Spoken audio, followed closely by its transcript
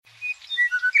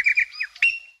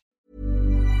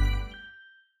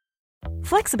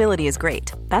Flexibility is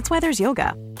great. That's why there's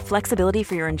yoga. Flexibility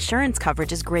for your insurance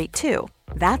coverage is great too.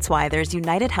 That's why there's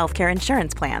United Healthcare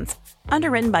Insurance Plans.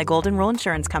 Underwritten by Golden Rule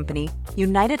Insurance Company,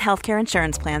 United Healthcare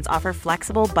Insurance Plans offer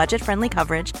flexible, budget-friendly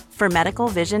coverage for medical,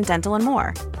 vision, dental, and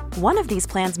more. One of these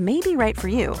plans may be right for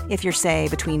you if you're, say,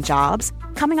 between jobs,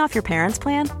 coming off your parents'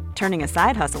 plan, turning a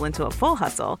side hustle into a full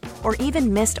hustle, or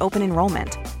even missed open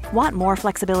enrollment. Want more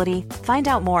flexibility? Find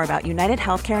out more about United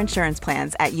Healthcare Insurance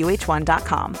Plans at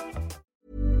uh1.com.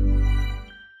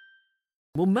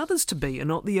 Well, mothers-to-be are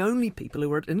not the only people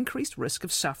who are at increased risk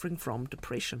of suffering from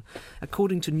depression,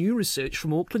 according to new research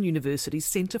from Auckland University's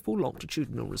Centre for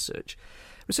Longitudinal Research.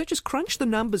 Researchers crunched the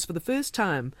numbers for the first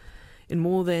time in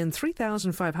more than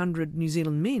 3,500 New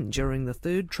Zealand men during the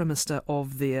third trimester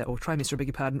of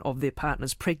their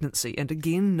partner's pregnancy, and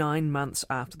again 9 months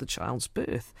after the child's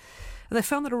birth. And they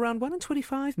found that around 1 in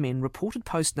 25 men reported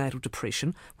postnatal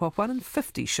depression, while 1 in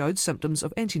 50 showed symptoms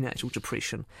of antenatal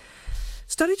depression.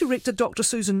 Study director Dr.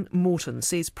 Susan Morton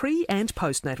says pre- and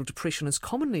postnatal depression is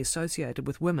commonly associated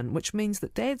with women, which means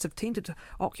that dads have tended to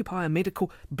occupy a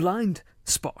medical blind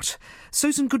spot.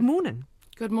 Susan, good morning.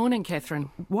 Good morning, Catherine.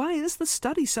 Why is this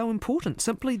study so important?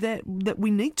 Simply that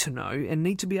we need to know and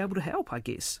need to be able to help, I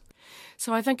guess.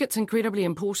 So I think it's incredibly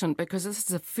important because this is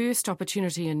the first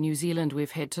opportunity in New Zealand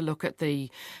we've had to look at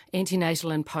the antenatal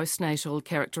and postnatal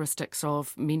characteristics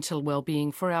of mental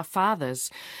well-being for our fathers.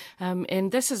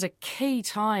 And this is a key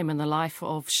time in the life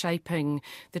of shaping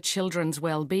the children's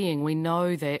well-being. We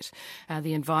know that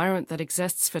the environment that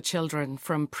exists for children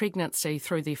from pregnancy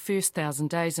through their first 1,000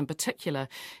 days in particular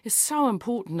is so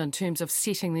important in terms of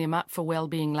setting them up for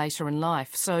well-being later in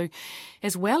life. So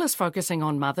as well as focusing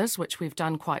on mothers, which we've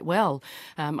done quite well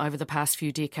over the past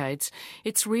few decades,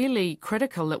 it's really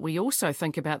critical that we also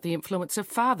think about the influence of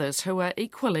fathers who are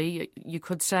equally, you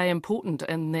could say, important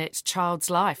in that child's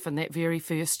life, in that very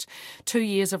first 2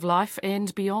 years of life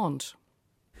and beyond.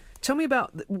 Tell me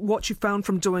about what you found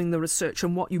from doing the research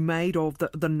and what you made of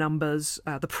the numbers,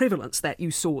 the prevalence that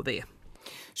you saw there.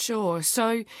 Sure.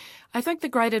 So I think the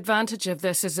great advantage of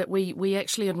this is that we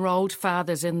actually enrolled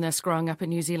fathers in this Growing Up in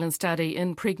New Zealand study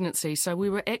in pregnancy. So we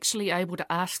were actually able to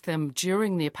ask them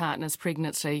during their partner's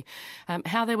pregnancy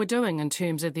how they were doing in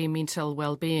terms of their mental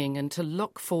well-being and to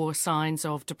look for signs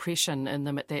of depression in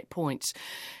them at that point.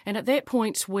 And at that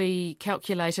point, we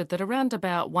calculated that around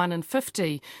about 1 in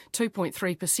 50,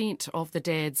 2.3% of the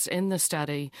dads in the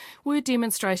study were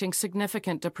demonstrating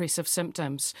significant depressive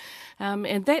symptoms.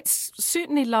 And that's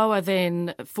certainly lower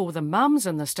than for the mums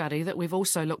in the study that we've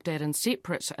also looked at in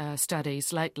separate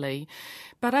studies lately.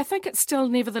 But I think it's still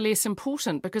nevertheless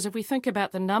important because if we think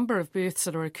about the number of births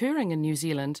that are occurring in New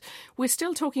Zealand, we're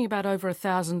still talking about over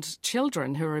 1,000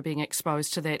 children who are being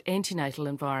exposed to that antenatal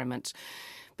environment.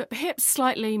 But perhaps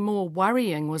slightly more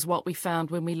worrying was what we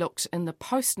found when we looked in the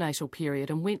postnatal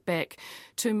period and went back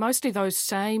to mostly those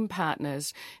same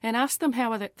partners and asked them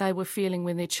how they were feeling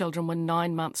when their children were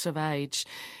 9 months of age.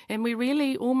 And we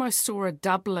really almost saw a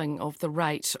doubling of the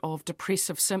rate of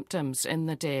depressive symptoms in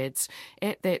the dads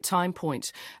at that time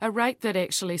point, a rate that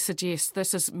actually suggests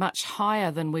this is much higher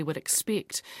than we would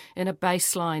expect in a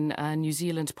baseline New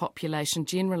Zealand population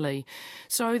generally.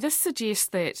 So this suggests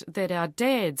that our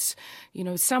dads,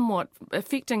 somewhat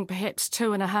affecting perhaps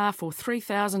 2,500 or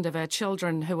 3,000 of our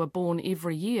children who are born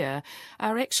every year,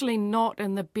 are actually not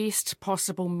in the best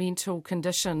possible mental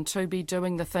condition to be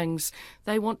doing the things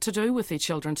they want to do with their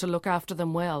children, to look after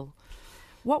them well.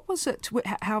 What was it?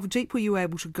 How deep were you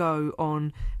able to go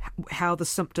on how the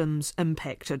symptoms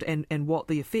impacted and what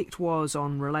the effect was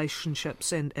on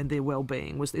relationships and their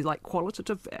well-being? Was there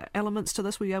qualitative elements to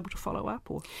this? Were you able to follow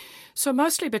up? Or? So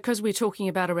mostly because we're talking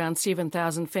about around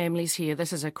 7,000 families here,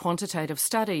 this is a quantitative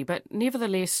study, but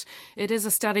nevertheless it is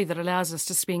a study that allows us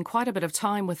to spend quite a bit of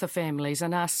time with the families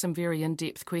and ask some very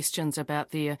in-depth questions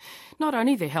about not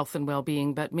only their health and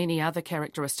well-being, but many other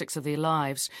characteristics of their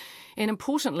lives. And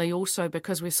importantly also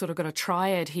because we've sort of got a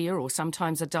triad here, or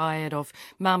sometimes a dyad of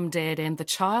mum, dad and the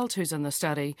child who's in the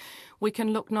study, we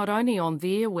can look not only on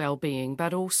their well-being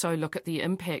but also look at the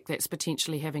impact that's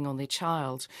potentially having on their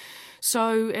child.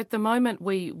 So at the moment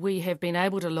we have been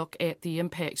able to look at the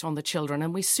impact on the children,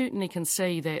 and we certainly can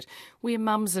see that where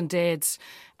mums and dads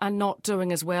are not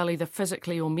doing as well either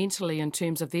physically or mentally in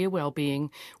terms of their well-being,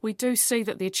 we do see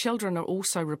that their children are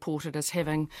also reported as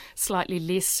having slightly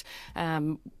less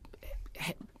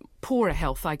poorer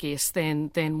health, I guess,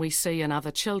 than we see in other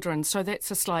children. So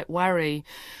that's a slight worry.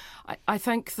 I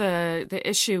think the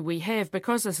issue we have,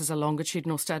 because this is a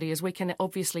longitudinal study, is we can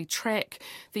obviously track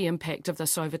the impact of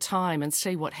this over time and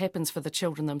see what happens for the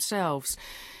children themselves.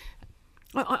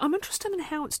 I'm interested in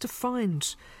how it's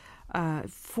defined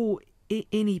for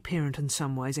any parent in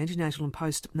some ways, antenatal and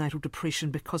postnatal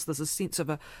depression, because there's a sense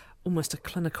of almost a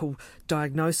clinical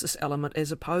diagnosis element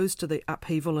as opposed to the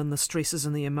upheaval and the stresses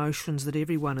and the emotions that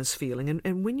everyone is feeling.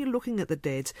 And when you're looking at the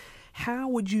dads, how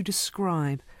would you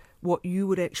describe what you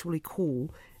would actually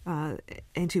call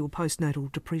ante or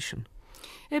postnatal depression?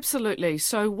 Absolutely.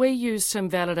 So we use some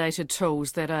validated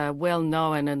tools that are well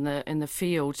known in the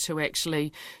field to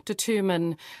actually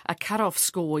determine a cut-off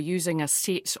score using a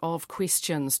set of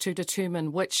questions to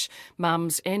determine which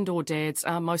mums and or dads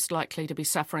are most likely to be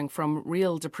suffering from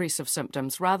real depressive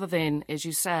symptoms rather than, as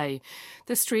you say,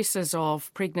 the stresses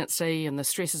of pregnancy and the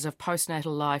stresses of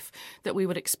postnatal life that we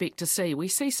would expect to see. We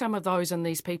see some of those in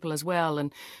these people as well,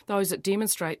 and those that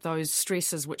demonstrate those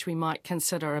stresses which we might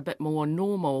consider a bit more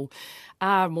normal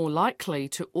are more likely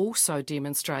to also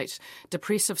demonstrate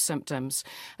depressive symptoms.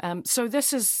 So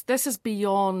this is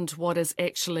beyond what is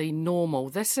actually normal.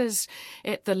 This is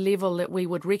at the level that we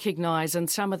would recognise in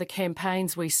some of the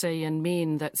campaigns we see in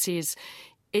men that says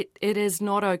it is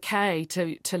not okay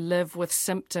to live with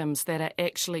symptoms that are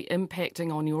actually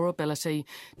impacting on your ability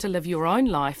to live your own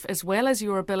life, as well as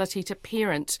your ability to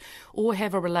parent or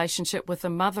have a relationship with the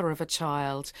mother of a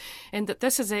child, and that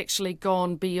this has actually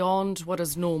gone beyond what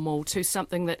is normal to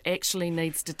something that actually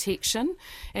needs detection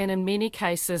and in many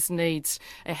cases needs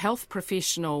a health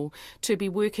professional to be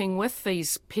working with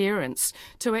these parents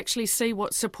to actually see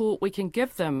what support we can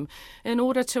give them in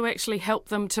order to actually help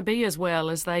them to be as well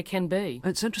as they can be.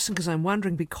 It's interesting because I'm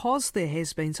wondering, because there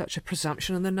has been such a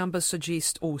presumption and the numbers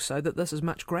suggest also that this is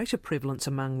much greater prevalence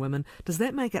among women, does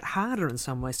that make it harder in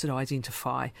some ways to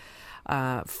identify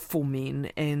for men?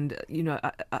 And,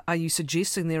 are you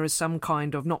suggesting there is some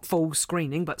kind of, not full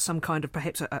screening, but some kind of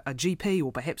perhaps a GP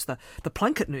or perhaps the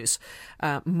Plunkett nurse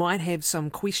might have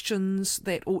some questions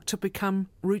that ought to become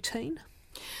routine?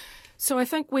 So I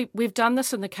think we've done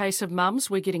this in the case of mums.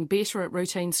 We're getting better at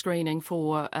routine screening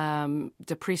for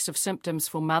depressive symptoms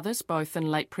for mothers, both in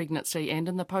late pregnancy and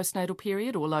in the postnatal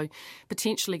period, although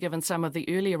potentially given some of the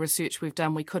earlier research we've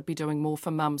done, we could be doing more for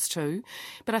mums too.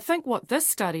 But I think what this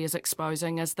study is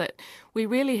exposing is that we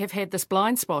really have had this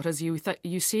blind spot, as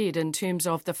you said, in terms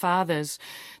of the fathers,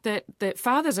 that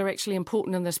fathers are actually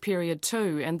important in this period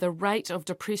too, and the rate of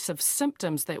depressive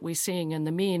symptoms that we're seeing in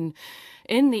the men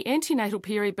in the antenatal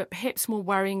period, but perhaps more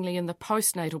worryingly in the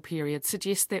postnatal period,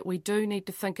 suggests that we do need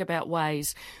to think about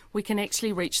ways we can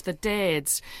actually reach the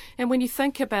dads. And when you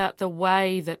think about the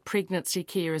way that pregnancy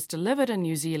care is delivered in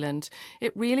New Zealand,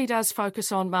 it really does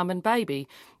focus on mum and baby,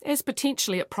 as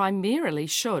potentially it primarily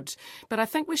should. But I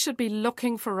think we should be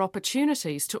looking for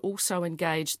opportunities to also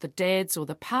engage the dads or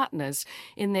the partners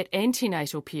in that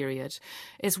antenatal period,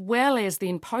 as well as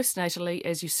then postnatally,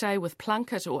 as you say, with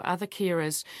Plunkett or other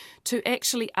carers, to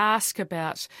actually ask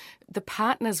about the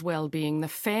partner's well-being, the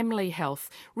family health,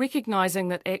 recognising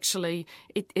that actually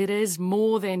it is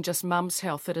more than just mum's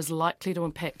health that is likely to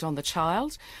impact on the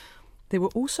child. There were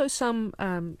also some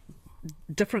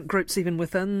different groups even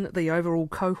within the overall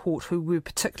cohort who were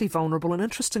particularly vulnerable, and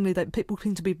interestingly that people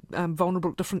tend to be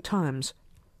vulnerable at different times.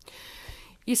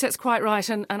 Yes, that's quite right.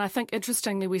 And I think,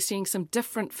 interestingly, we're seeing some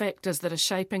different factors that are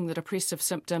shaping the depressive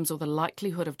symptoms or the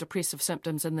likelihood of depressive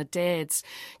symptoms in the dads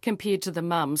compared to the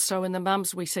mums. So in the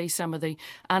mums, we see some of the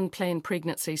unplanned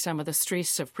pregnancy, some of the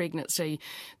stress of pregnancy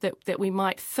that we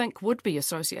might think would be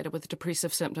associated with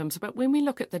depressive symptoms. But when we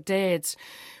look at the dads,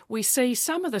 we see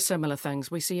some of the similar things.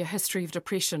 We see a history of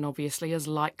depression, obviously, is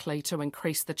likely to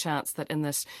increase the chance that in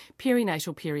this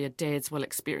perinatal period, dads will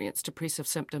experience depressive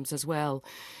symptoms as well.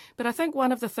 But I think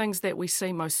one of the things that we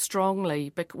see most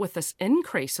strongly with this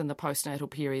increase in the postnatal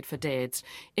period for dads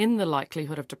in the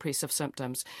likelihood of depressive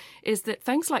symptoms is that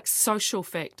things like social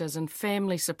factors and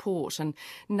family support and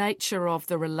nature of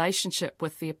the relationship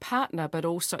with their partner, but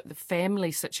also the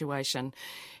family situation,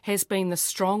 has been the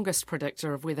strongest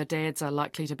predictor of whether dads are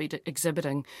likely to be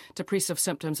exhibiting depressive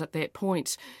symptoms at that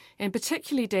point. And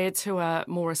particularly dads who are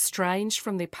more estranged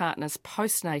from their partners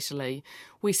postnatally,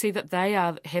 we see that they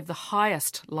have the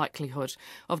highest likelihood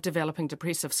of developing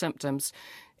depressive symptoms,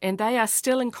 and they are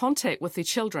still in contact with their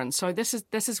children. So this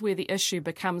is where the issue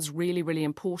becomes really, really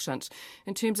important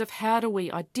in terms of how do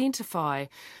we identify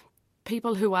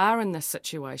people who are in this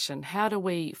situation? How do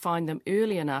we find them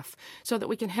early enough so that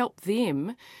we can help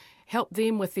them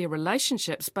with their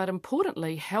relationships, but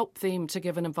importantly, help them to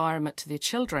give an environment to their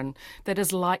children that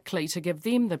is likely to give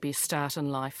them the best start in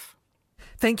life?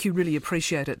 Thank you, really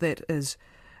appreciate it. That is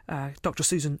Dr.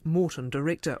 Susan Morton,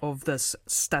 director of this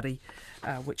study,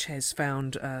 which has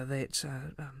found that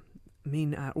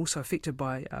men are also affected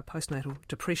by postnatal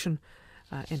depression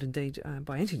and indeed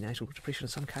by antenatal depression in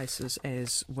some cases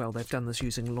as well. They've done this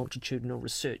using longitudinal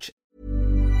research.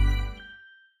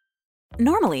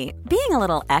 Normally, being a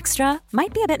little extra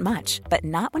might be a bit much, but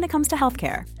not when it comes to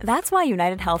healthcare. That's why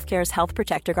United Healthcare's Health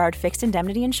Protector Guard fixed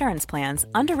indemnity insurance plans,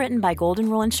 underwritten by Golden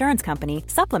Rule Insurance Company,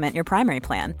 supplement your primary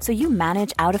plan so you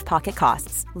manage out-of-pocket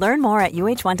costs. Learn more at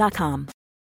uh1.com.